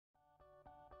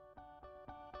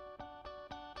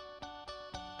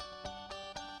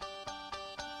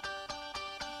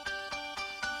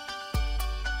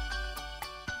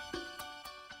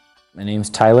My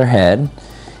name's Tyler Head,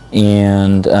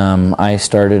 and I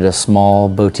started a small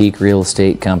boutique real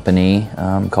estate company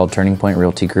called Turning Point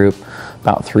Realty Group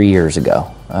about 3 years ago.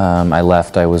 I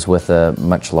was with a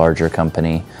much larger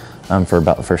company for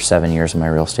about the first 7 years of my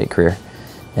real estate career,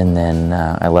 and then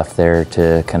I left there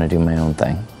to kind of do my own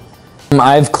thing.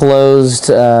 I've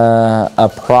closed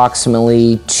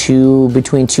approximately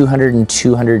between 200 and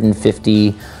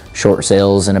 250 short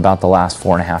sales in about the last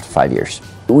 4.5 to 5 years.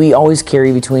 We always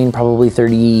carry between probably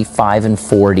 35 and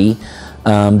 40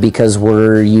 because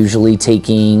we're usually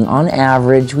taking, on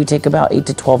average, we take about 8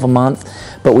 to 12 a month,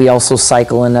 but we also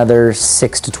cycle another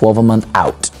 6 to 12 a month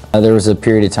out. There was a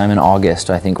period of time in August,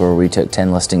 I think, where we took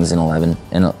 10 listings in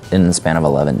the span of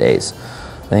 11 days.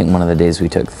 I think one of the days we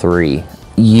took 3.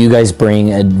 You guys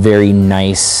bring a very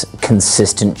nice,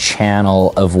 consistent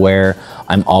channel of where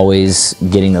I'm always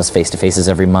getting those face-to-faces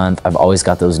every month. I've always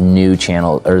got those new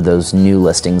those new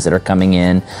listings that are coming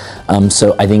in.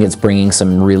 So I think it's bringing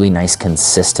some really nice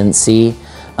consistency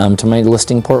to my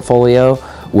listing portfolio,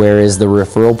 whereas the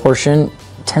referral portion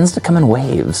tends to come in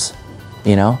waves,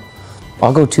 you know?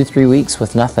 I'll go 2-3 weeks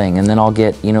with nothing, and then I'll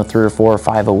get, 3 or 4 or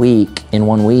 5 a week in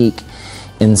 1 week.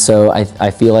 And so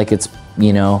I feel like it's,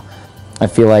 I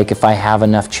feel like if I have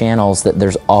enough channels that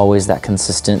there's always that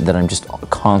consistent, that I'm just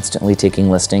constantly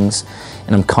taking listings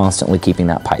and I'm constantly keeping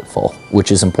that pipe full,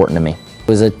 which is important to me. I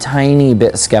was a tiny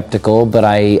bit skeptical, but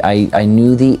I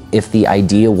knew if the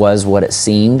idea was what it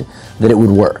seemed, that it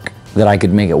would work, that I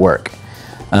could make it work.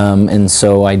 And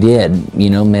so I did.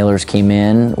 Mailers came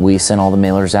in, we sent all the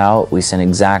mailers out, we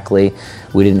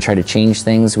didn't try to change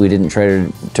things, we didn't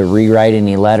try to rewrite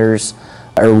any letters.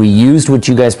 Or we used what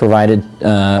you guys provided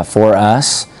for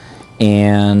us,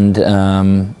 and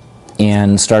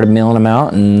started mailing them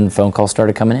out, and phone calls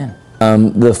started coming in.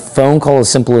 The phone call is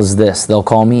simple as this. They'll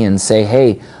call me and say,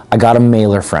 "Hey, I got a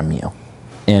mailer from you."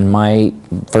 And my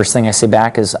first thing I say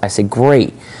back is, I say,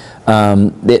 "Great.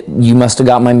 You must have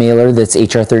got my mailer that's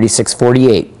HR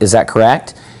 3648. Is that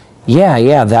correct?"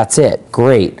 Yeah, that's it.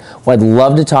 Great. Well, I'd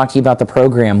love to talk to you about the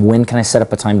program. When can I set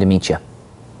up a time to meet you?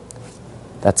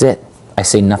 That's it. I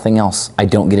say nothing else. I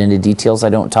don't get into details. I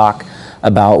don't talk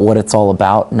about what it's all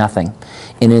about, nothing.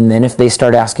 And then if they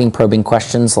start asking probing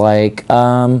questions like,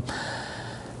 hey,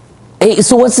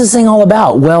 so what's this thing all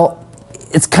about? Well,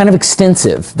 it's kind of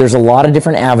extensive. There's a lot of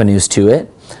different avenues to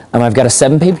it. I've got a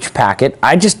 7-page packet.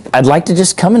 I'd like to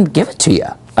just come and give it to you.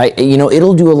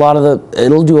 It'll do a lot of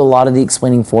the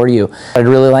explaining for you. What I'd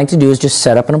really like to do is just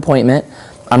set up an appointment.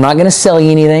 I'm not going to sell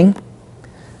you anything.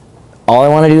 All I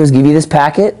want to do is give you this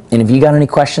packet, and if you got any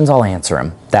questions, I'll answer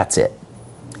them. That's it.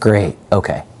 Great.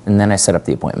 Okay. And then I set up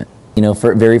the appointment.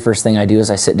 Very first thing I do is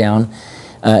I sit down,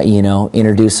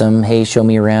 introduce them. Hey, show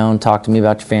me around. Talk to me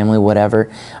about your family, whatever.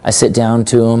 I sit down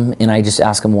to them, and I just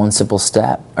ask them one simple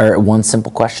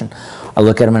question. I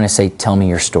look at them and I say, "Tell me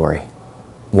your story.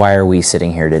 Why are we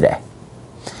sitting here today?"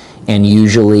 And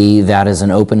usually that is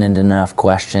an open-ended enough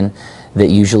question that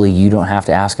usually you don't have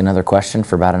to ask another question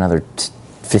for about another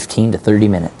 15 to 30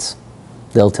 minutes.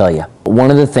 They'll tell you.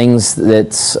 One of the things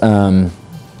that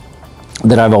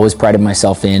I've always prided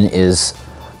myself in is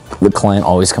the client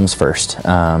always comes first.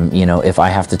 If I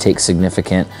have to take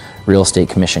significant real estate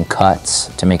commission cuts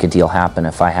to make a deal happen,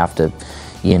 if I have to,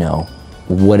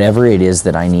 whatever it is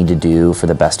that I need to do for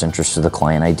the best interest of the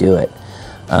client, I do it.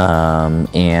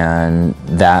 And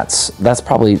that's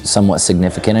probably somewhat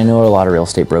significant. I know a lot of real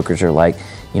estate brokers are like,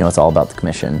 it's all about the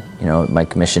commission. My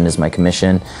commission is my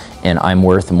commission, and I'm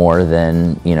worth more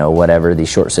than, whatever. These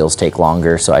short sales take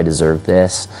longer, so I deserve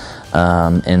this.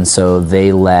 And so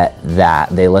they let the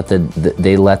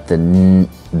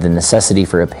necessity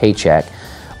for a paycheck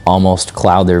almost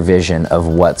cloud their vision of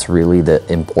what's really the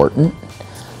important,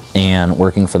 and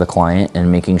working for the client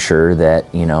and making sure that,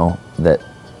 that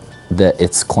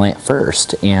it's client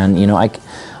first. And,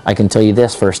 I can tell you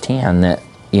this firsthand, that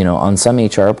on some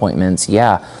HR appointments,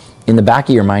 in the back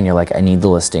of your mind, you're like, I need the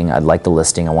listing. I'd like the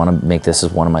listing. I want to make this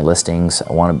as one of my listings.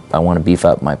 I want to beef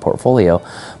up my portfolio.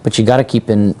 But you got to keep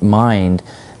in mind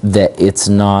that it's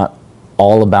not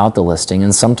all about the listing.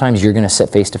 And sometimes you're going to sit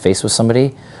face to face with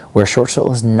somebody where short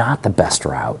sale is not the best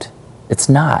route. It's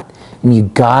not. And you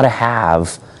got to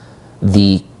have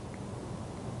the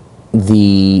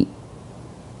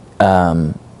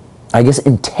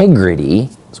integrity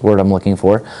is the word I'm looking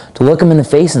for, to look them in the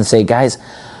face and say, guys,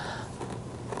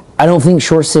 I don't think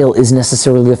short sale is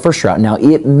necessarily the first route. Now,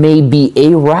 it may be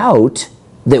a route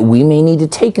that we may need to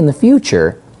take in the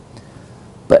future,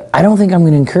 but I don't think I'm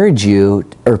going to encourage you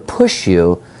or push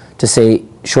you to say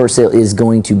short sale is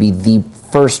going to be the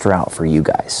first route for you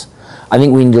guys. I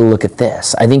think we need to look at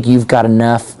this. I think you've got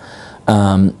enough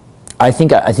I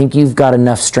think you've got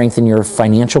enough strength in your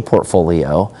financial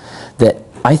portfolio that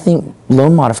I think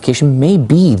loan modification may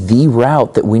be the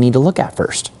route that we need to look at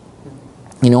first.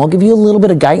 I'll give you a little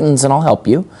bit of guidance and I'll help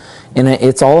you. And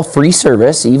it's all a free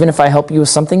service. Even if I help you with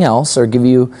something else or give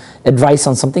you advice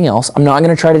on something else, I'm not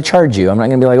going to try to charge you. I'm not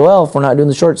going to be like, well, if we're not doing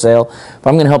the short sale, if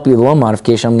I'm going to help you with the loan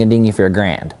modification, I'm going to ding you for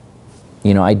 $1,000.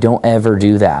 I don't ever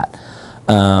do that.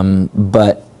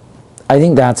 But I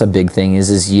think that's a big thing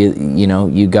is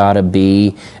you got to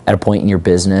be at a point in your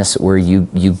business where you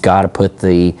got to put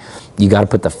the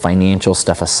financial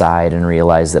stuff aside and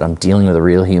realize that I'm dealing with a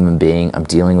real human being. I'm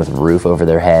dealing with a roof over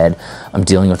their head. I'm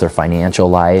dealing with their financial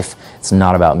life. It's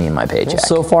not about me and my paycheck. Well,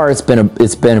 so far, it's been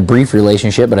a brief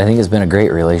relationship, but I think it's been a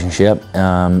great relationship.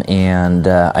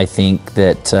 I think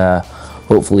that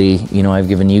hopefully, I've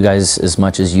given you guys as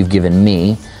much as you've given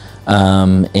me.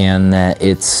 And that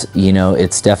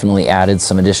it's definitely added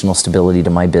some additional stability to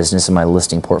my business and my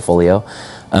listing portfolio.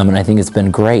 And I think it's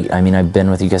been great. I mean, I've been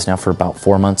with you guys now for about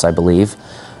 4 months, I believe,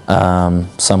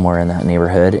 somewhere in that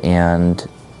neighborhood. And,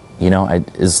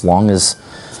 as long as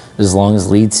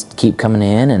leads keep coming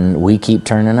in and we keep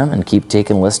turning them and keep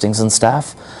taking listings and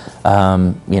stuff,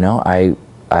 I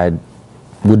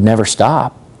would never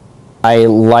stop. I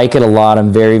like it a lot.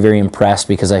 I'm very, very impressed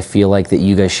because I feel like that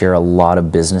you guys share a lot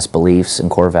of business beliefs and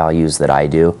core values that I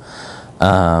do.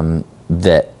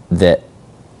 That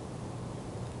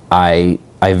I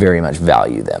very much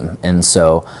value them, and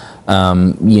so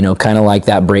kind of like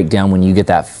that breakdown when you get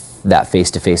that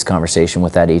face-to-face conversation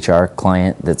with that HR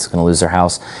client that's going to lose their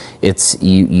house. It's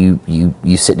you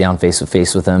sit down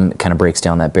face-to-face with them. It kind of breaks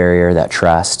down that barrier, that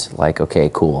trust. Like,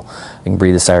 okay, cool, I can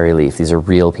breathe a sigh of relief. These are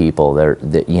real people.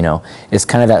 It's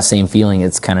kind of that same feeling.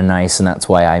 It's kind of nice, and that's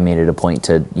why I made it a point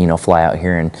to fly out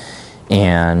here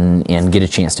and get a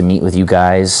chance to meet with you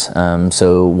guys.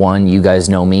 So one, you guys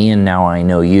know me, and now I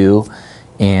know you.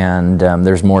 And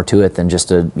there's more to it than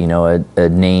just a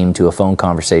name to a phone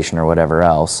conversation or whatever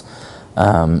else.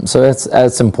 So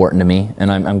that's important to me,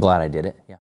 and I'm glad I did it.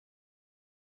 Yeah.